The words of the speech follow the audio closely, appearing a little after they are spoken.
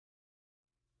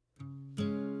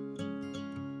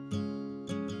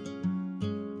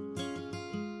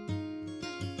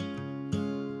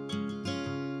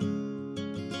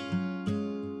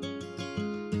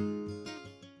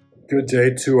Good day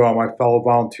to my fellow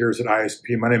volunteers at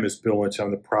ISP. My name is Bill Lynch. I'm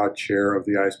the proud chair of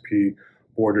the ISP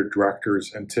Board of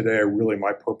Directors. And today,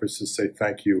 my purpose is to say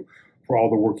thank you for all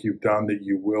the work you've done, that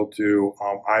you will do.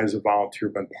 I, as a volunteer,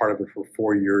 have been part of it for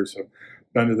 4 years. I've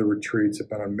been to the retreats, I've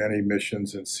been on many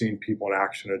missions and seen people in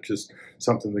action. It's just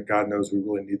something that God knows we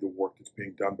really need the work that's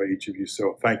being done by each of you.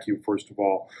 So thank you, first of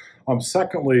all.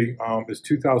 Secondly, as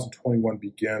 2021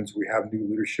 begins, we have new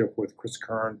leadership with Chris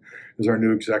Kern as our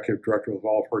new executive director, with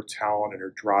all of her talent and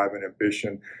her drive and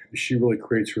ambition. She really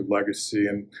creates her legacy.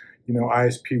 And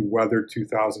ISP weathered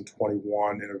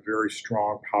 2021 in a very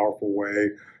strong, powerful way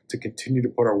to continue to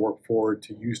put our work forward,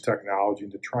 to use technology,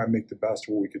 and to try and make the best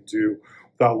of what we could do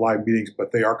without live meetings.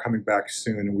 But they are coming back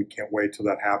soon, and we can't wait till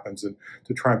that happens, and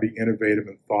to try and be innovative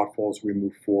and thoughtful as we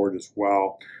move forward as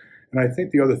well. And I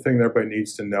think the other thing that everybody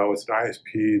needs to know is that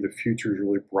ISP, the future is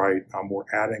really bright. We're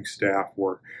adding staff.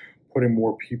 We're putting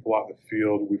more people out in the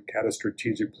field. We've got a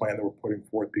strategic plan that we're putting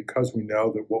forth because we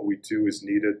know that what we do is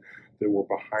needed, that we're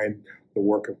behind the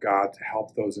work of God to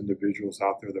help those individuals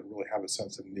out there that really have a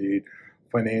sense of need.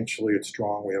 Financially, it's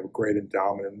strong. We have a great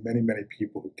endowment and many, many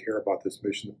people who care about this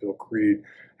mission that Bill Creed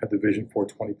had the vision for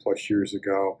 20 plus years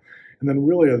ago. And then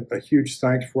really a huge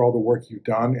thanks for all the work you've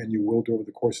done and you will do over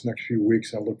the course of the next few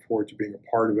weeks. And I look forward to being a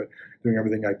part of it, doing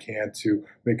everything I can to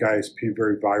make ISP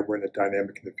very vibrant and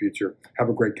dynamic in the future. Have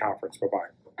a great conference.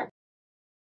 Bye-bye.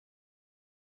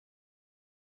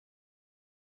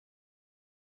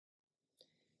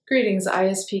 Greetings,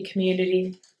 ISP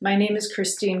community. My name is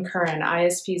Christine Curran,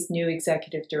 ISP's new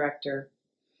Executive Director.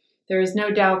 There is no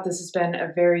doubt this has been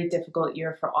a very difficult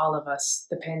year for all of us.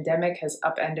 The pandemic has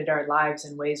upended our lives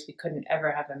in ways we couldn't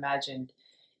ever have imagined,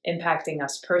 impacting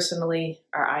us personally,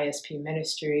 our ISP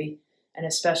ministry, and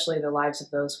especially the lives of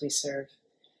those we serve.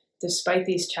 Despite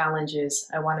these challenges,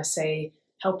 I want to say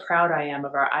how proud I am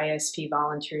of our ISP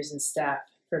volunteers and staff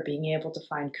for being able to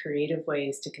find creative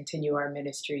ways to continue our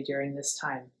ministry during this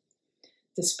time.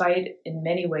 Despite, in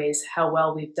many ways, how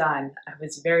well we've done, I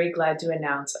was very glad to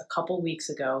announce a couple weeks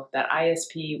ago that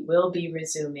ISP will be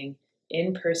resuming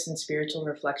in-person spiritual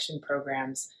reflection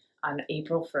programs on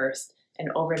April 1st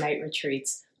and overnight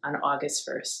retreats on August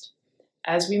 1st.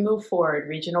 As we move forward,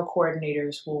 regional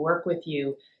coordinators will work with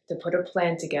you to put a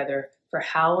plan together for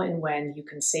how and when you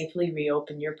can safely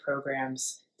reopen your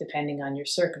programs, depending on your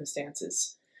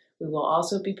circumstances. We will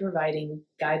also be providing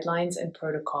guidelines and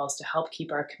protocols to help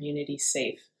keep our community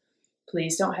safe.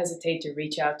 Please don't hesitate to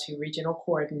reach out to regional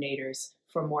coordinators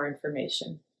for more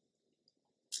information.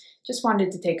 Just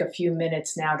wanted to take a few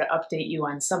minutes now to update you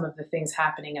on some of the things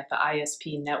happening at the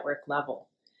ISP network level.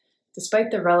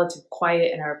 Despite the relative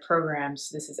quiet in our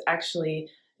programs, this is actually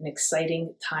an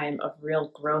exciting time of real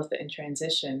growth and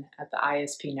transition at the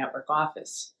ISP network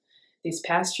office. These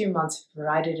past few months have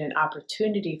provided an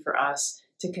opportunity for us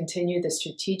to continue the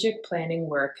strategic planning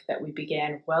work that we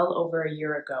began well over a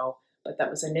year ago, but that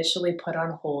was initially put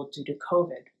on hold due to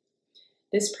COVID.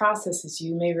 This process, as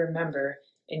you may remember,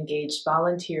 engaged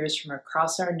volunteers from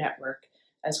across our network,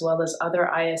 as well as other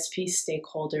ISP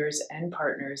stakeholders and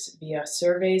partners via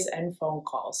surveys and phone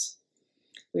calls.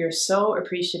 We are so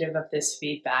appreciative of this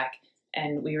feedback,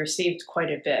 and we received quite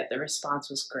a bit. The response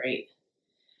was great.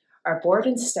 Our board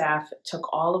and staff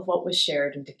took all of what was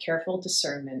shared into careful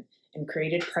discernment and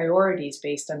created priorities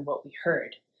based on what we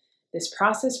heard. This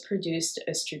process produced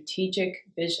a strategic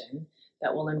vision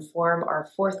that will inform our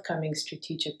forthcoming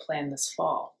strategic plan this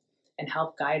fall and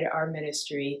help guide our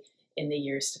ministry in the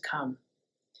years to come.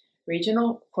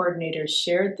 Regional coordinators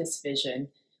shared this vision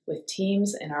with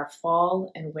teams in our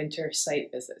fall and winter site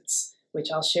visits,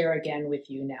 which I'll share again with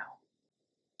you now.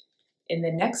 In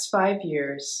the next 5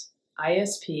 years,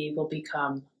 ISP will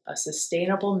become a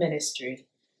sustainable ministry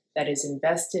that is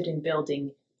invested in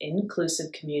building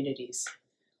inclusive communities.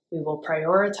 We will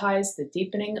prioritize the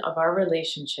deepening of our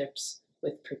relationships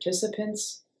with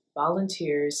participants,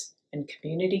 volunteers, and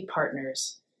community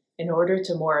partners in order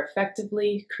to more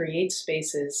effectively create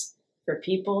spaces for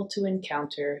people to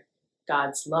encounter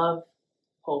God's love,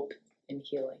 hope, and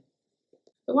healing.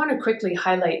 I want to quickly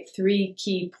highlight 3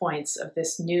 key points of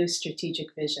this new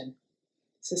strategic vision: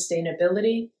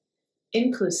 sustainability,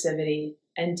 inclusivity,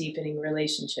 and deepening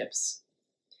relationships.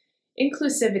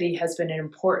 Inclusivity has been an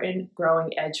important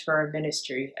growing edge for our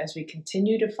ministry as we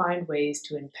continue to find ways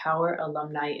to empower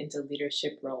alumni into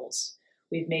leadership roles.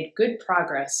 We've made good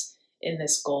progress in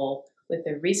this goal with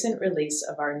the recent release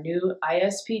of our new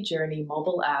ISP Journey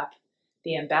mobile app,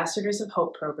 the Ambassadors of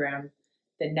Hope program,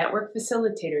 the Network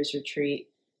Facilitators Retreat,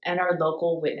 and our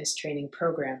local witness training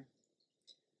program.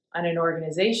 On an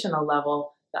organizational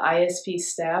level, the ISP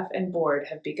staff and board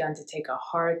have begun to take a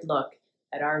hard look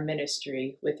at our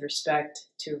ministry with respect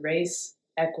to race,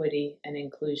 equity, and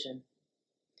inclusion.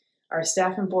 Our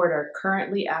staff and board are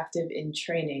currently active in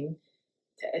training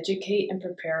to educate and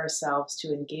prepare ourselves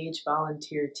to engage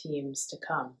volunteer teams to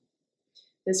come.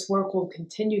 This work will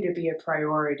continue to be a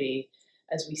priority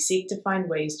as we seek to find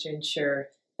ways to ensure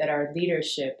that our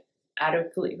leadership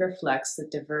adequately reflects the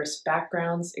diverse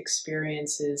backgrounds,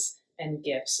 experiences, and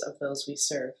gifts of those we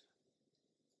serve.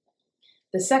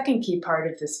 The second key part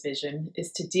of this vision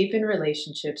is to deepen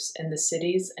relationships in the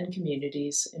cities and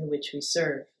communities in which we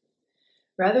serve.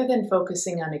 Rather than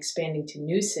focusing on expanding to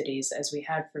new cities as we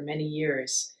had for many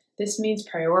years, this means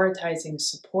prioritizing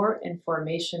support and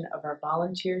formation of our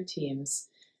volunteer teams,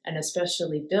 and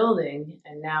especially building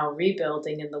and now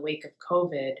rebuilding in the wake of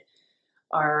COVID,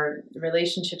 our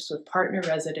relationships with partner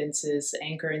residences,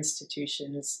 anchor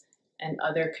institutions, and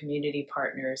other community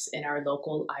partners in our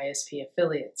local ISP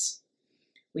affiliates.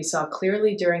 We saw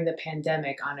clearly during the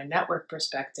pandemic on a network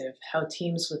perspective how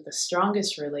teams with the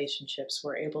strongest relationships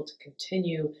were able to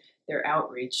continue their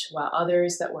outreach, while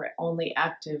others that were only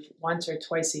active once or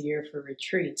twice a year for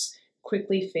retreats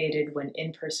quickly faded when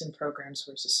in-person programs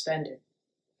were suspended.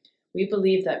 We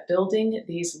believe that building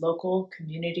these local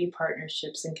community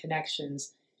partnerships and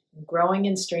connections, and growing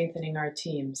and strengthening our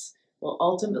teams, will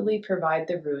ultimately provide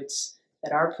the roots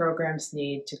that our programs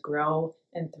need to grow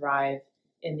and thrive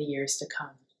in the years to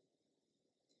come.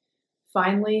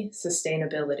 Finally,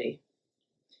 sustainability.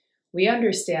 We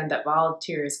understand that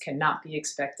volunteers cannot be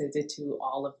expected to do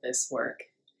all of this work.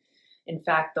 In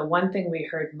fact, the one thing we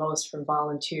heard most from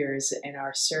volunteers in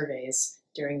our surveys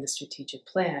during the strategic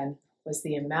plan was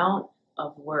the amount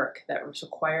of work that was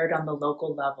required on the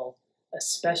local level,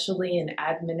 especially in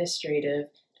administrative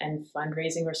and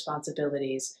fundraising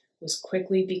responsibilities, was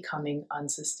quickly becoming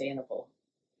unsustainable.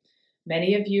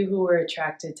 Many of you who were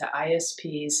attracted to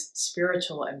ISP's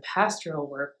spiritual and pastoral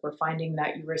work were finding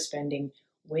that you were spending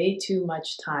way too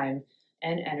much time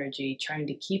and energy trying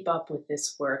to keep up with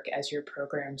this work as your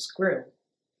programs grew.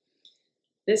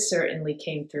 This certainly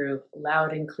came through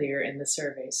loud and clear in the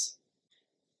surveys.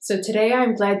 So today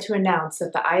I'm glad to announce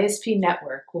that the ISP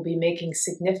Network will be making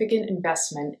significant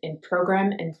investment in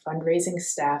program and fundraising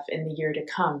staff in the year to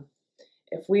come.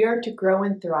 If we are to grow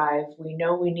and thrive, we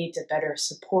know we need to better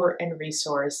support and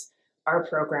resource our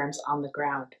programs on the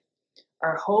ground.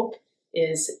 Our hope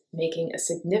is making a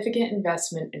significant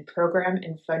investment in program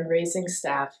and fundraising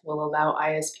staff will allow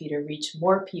ISP to reach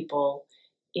more people,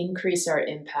 increase our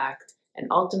impact, and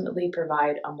ultimately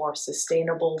provide a more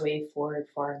sustainable way forward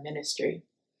for our ministry.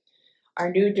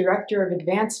 Our new Director of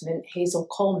Advancement, Hazel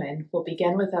Coleman, will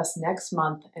begin with us next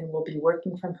month and will be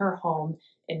working from her home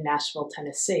in Nashville,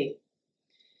 Tennessee.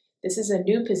 This is a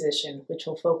new position which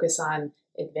will focus on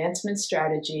advancement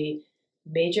strategy,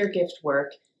 major gift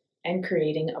work, and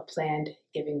creating a planned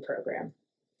giving program.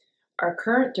 Our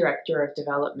current Director of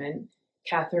Development,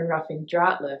 Catherine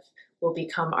Ruffing-Drottliff, will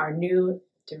become our new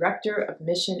Director of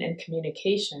Mission and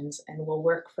Communications and will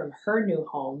work from her new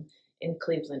home in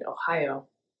Cleveland, Ohio.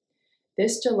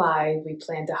 This July, we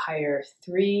plan to hire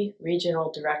 3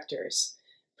 regional directors,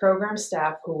 program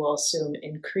staff who will assume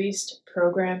increased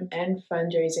program and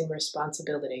fundraising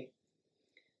responsibility.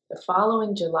 The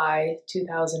following July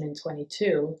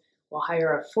 2022, we'll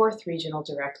hire a 4th regional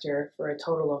director for a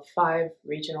total of 5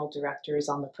 regional directors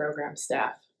on the program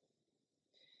staff.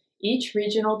 Each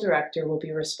regional director will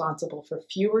be responsible for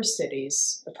fewer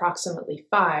cities, approximately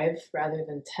 5 rather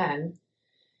than 10,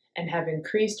 and have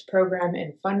increased program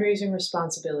and fundraising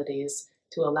responsibilities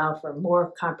to allow for more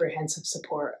comprehensive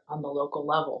support on the local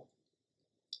level.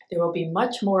 There will be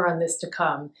much more on this to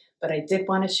come, but I did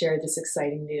want to share this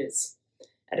exciting news.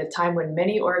 At a time when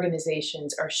many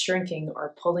organizations are shrinking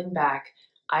or pulling back,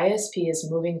 ISP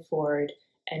is moving forward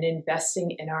and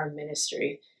investing in our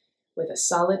ministry with a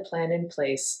solid plan in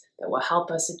place that will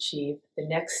help us achieve the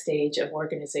next stage of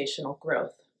organizational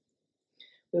growth.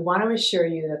 We want to assure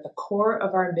you that the core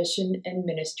of our mission and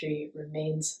ministry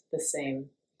remains the same,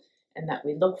 and that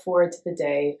we look forward to the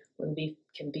day when we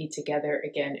can be together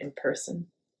again in person.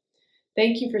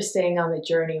 Thank you for staying on the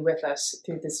journey with us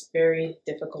through this very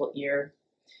difficult year.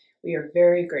 We are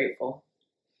very grateful.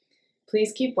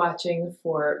 Please keep watching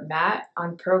for Matt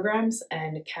on programs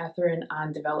and Catherine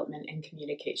on development and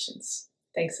communications.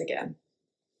 Thanks again.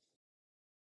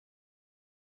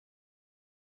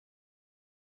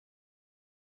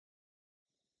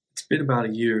 It's been about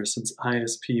a year since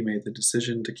ISP made the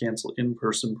decision to cancel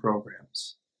in-person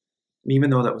programs. And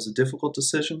even though that was a difficult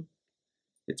decision,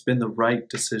 it's been the right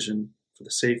decision for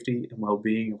the safety and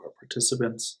well-being of our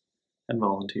participants and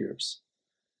volunteers.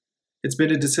 It's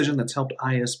been a decision that's helped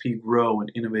ISP grow in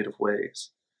innovative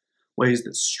ways, ways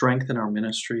that strengthen our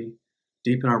ministry,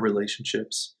 deepen our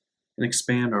relationships, and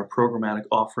expand our programmatic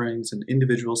offerings in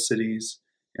individual cities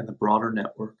and the broader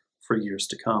network for years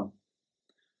to come.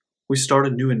 We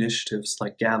started new initiatives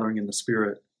like Gathering in the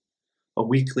Spirit, a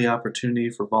weekly opportunity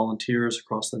for volunteers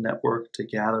across the network to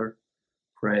gather,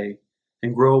 pray,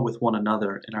 and grow with one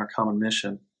another in our common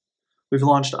mission. We've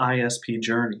launched ISP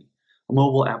Journey, a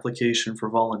mobile application for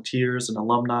volunteers and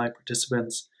alumni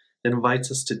participants that invites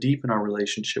us to deepen our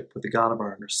relationship with the God of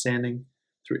our understanding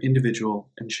through individual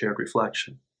and shared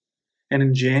reflection. And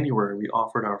in January, we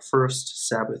offered our first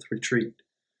Sabbath retreat,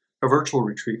 a virtual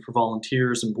retreat for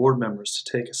volunteers and board members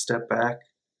to take a step back,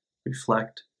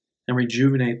 reflect, and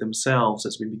rejuvenate themselves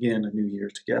as we begin a new year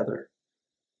together.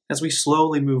 As we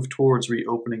slowly move towards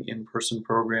reopening in-person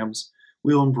programs,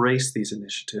 we will embrace these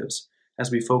initiatives as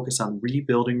we focus on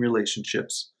rebuilding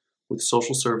relationships with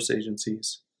social service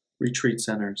agencies, retreat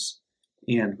centers,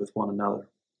 and with one another.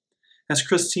 As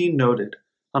Christine noted,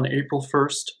 on April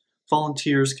 1st,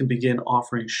 volunteers can begin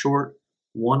offering short,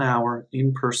 1-hour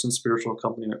in-person spiritual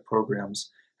accompaniment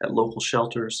programs at local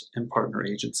shelters and partner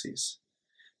agencies.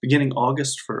 Beginning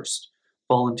August 1st,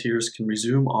 volunteers can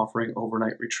resume offering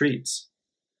overnight retreats.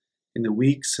 In the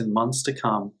weeks and months to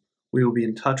come, we will be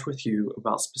in touch with you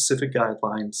about specific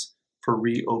guidelines for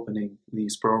reopening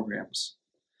these programs.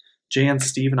 Jan,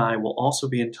 Steve, and I will also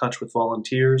be in touch with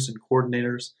volunteers and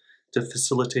coordinators to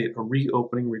facilitate a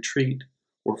reopening retreat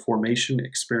or formation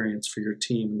experience for your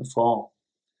team in the fall,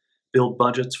 build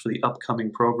budgets for the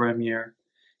upcoming program year,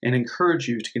 and encourage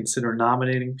you to consider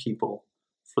nominating people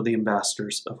for the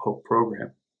Ambassadors of Hope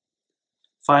program.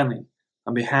 Finally,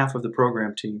 on behalf of the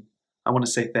program team, I want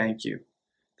to say thank you.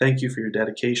 Thank you for your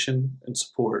dedication and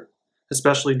support,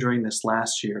 especially during this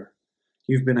last year.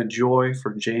 You've been a joy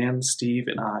for Jan, Steve,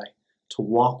 and I to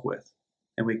walk with,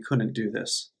 and we couldn't do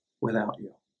this without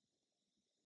you.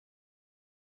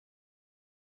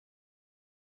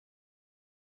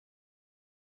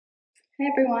 Hi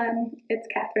everyone, it's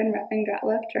Catherine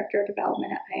Repping-Gratliff, Director of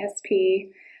Development at ISP.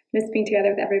 Missed being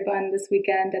together with everyone this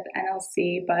weekend at the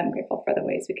NLC, but I'm grateful for the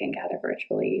ways we can gather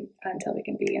virtually until we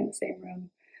can be in the same room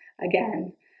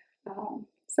again.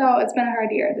 So it's been a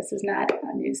hard year. This is not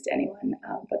news to anyone,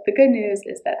 but the good news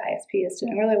is that ISP is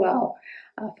doing really well,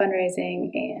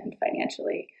 fundraising and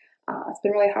financially. It's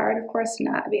been really hard, of course, to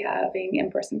not be having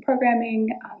in-person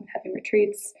programming, having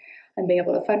retreats, and being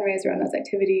able to fundraise around those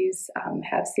activities.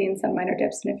 Have seen some minor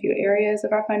dips in a few areas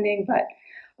of our funding, but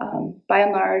by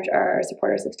and large, our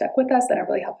supporters have stuck with us and are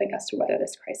really helping us to weather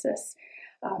this crisis.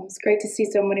 It's great to see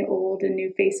so many old and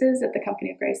new faces at the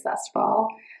Company of Grace last fall.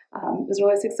 It was a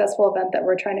really successful event that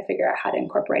we're trying to figure out how to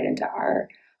incorporate into our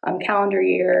calendar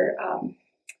year,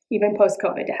 even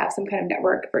post-COVID, to have some kind of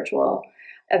network virtual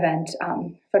event,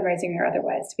 fundraising or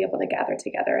otherwise, to be able to gather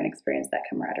together and experience that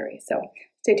camaraderie. So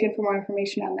stay tuned for more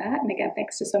information on that. And again,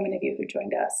 thanks to so many of you who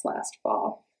joined us last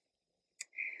fall.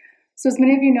 So as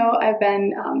many of you know, I've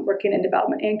been working in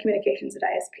development and communications at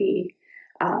ISP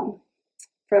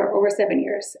for over 7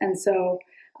 years. And so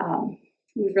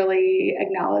we've really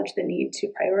acknowledged the need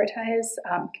to prioritize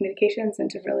communications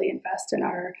and to really invest in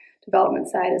our development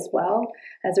side as well.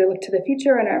 As we look to the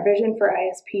future and our vision for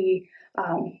ISP,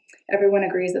 everyone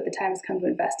agrees that the time has come to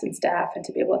invest in staff and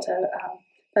to be able to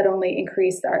not only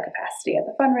increase our capacity at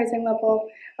the fundraising level,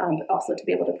 but also to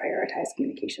be able to prioritize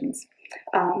communications.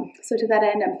 So to that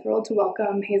end, I'm thrilled to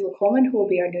welcome Hazel Coleman, who will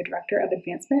be our new Director of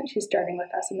Advancement. She's starting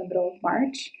with us in the middle of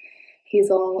March.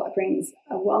 Hazel brings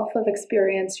a wealth of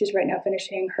experience. She's right now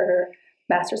finishing her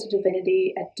Master's of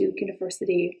Divinity at Duke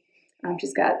University.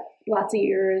 She's got lots of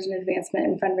years in advancement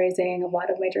and fundraising, a lot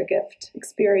of major gift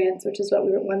experience, which is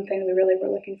one thing we really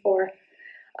were looking for.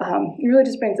 It really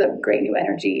just brings up great new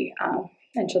energy,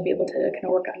 and she'll be able to kind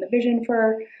of work on the vision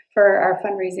for our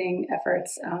fundraising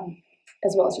efforts,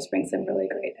 as well as just bring some really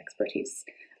great expertise.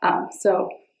 So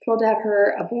thrilled to have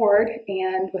her aboard,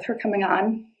 and with her coming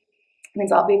on,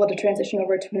 means I'll be able to transition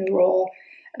over to a new role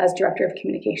as Director of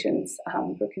Communications,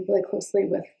 working really closely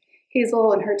with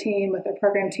Hazel and her team, with our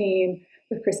program team,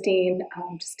 with Christine,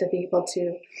 just to be able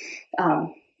to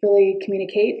really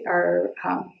communicate our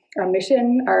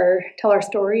mission, tell our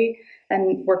story,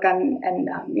 and work on and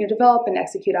develop and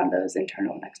execute on those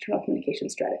internal and external communication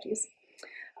strategies.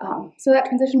 So that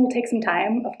transition will take some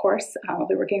time, of course. I'll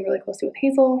be working really closely with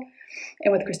Hazel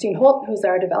and with Christine Holt, who's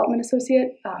our development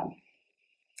associate,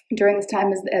 during this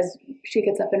time as she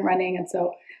gets up and running, and so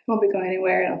I won't be going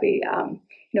anywhere, and I'll be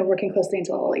working closely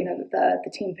until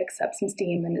the team picks up some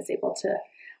steam and is able to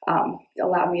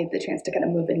allow me the chance to kind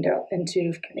of move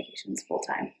into communications full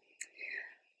time.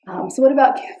 So what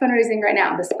about fundraising right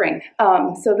now this spring?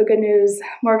 So the good news,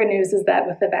 more good news, is that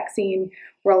with the vaccine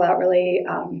rollout really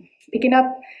picking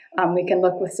up, we can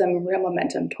look with some real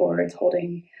momentum towards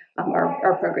holding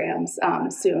our programs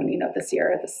soon, this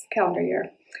year, this calendar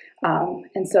year.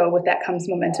 And so with that comes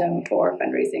momentum for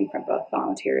fundraising from both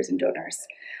volunteers and donors,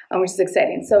 which is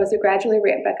exciting. So as we gradually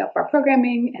ramp back up our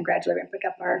programming and gradually ramp back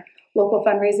up our local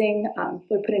fundraising,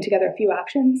 we're putting together a few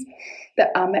options that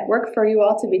might work for you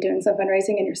all to be doing some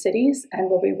fundraising in your cities. And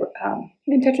we'll be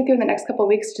in touch with you in the next couple of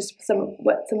weeks, just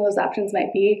what some of those options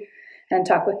might be, and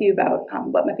talk with you about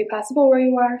what might be possible where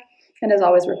you are. And as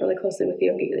always, work really closely with you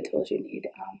and get you the tools you need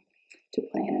to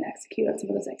plan and execute on some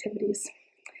of those activities.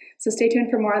 So stay tuned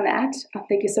for more on that.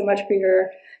 Thank you so much for your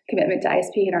commitment to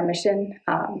ISP and our mission.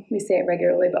 We say it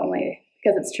regularly, but only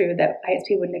because it's true that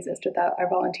ISP wouldn't exist without our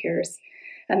volunteers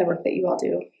and the work that you all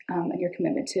do, and your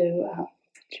commitment to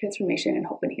transformation and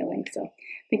hope and healing. So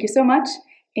thank you so much,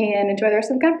 and enjoy the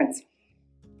rest of the conference.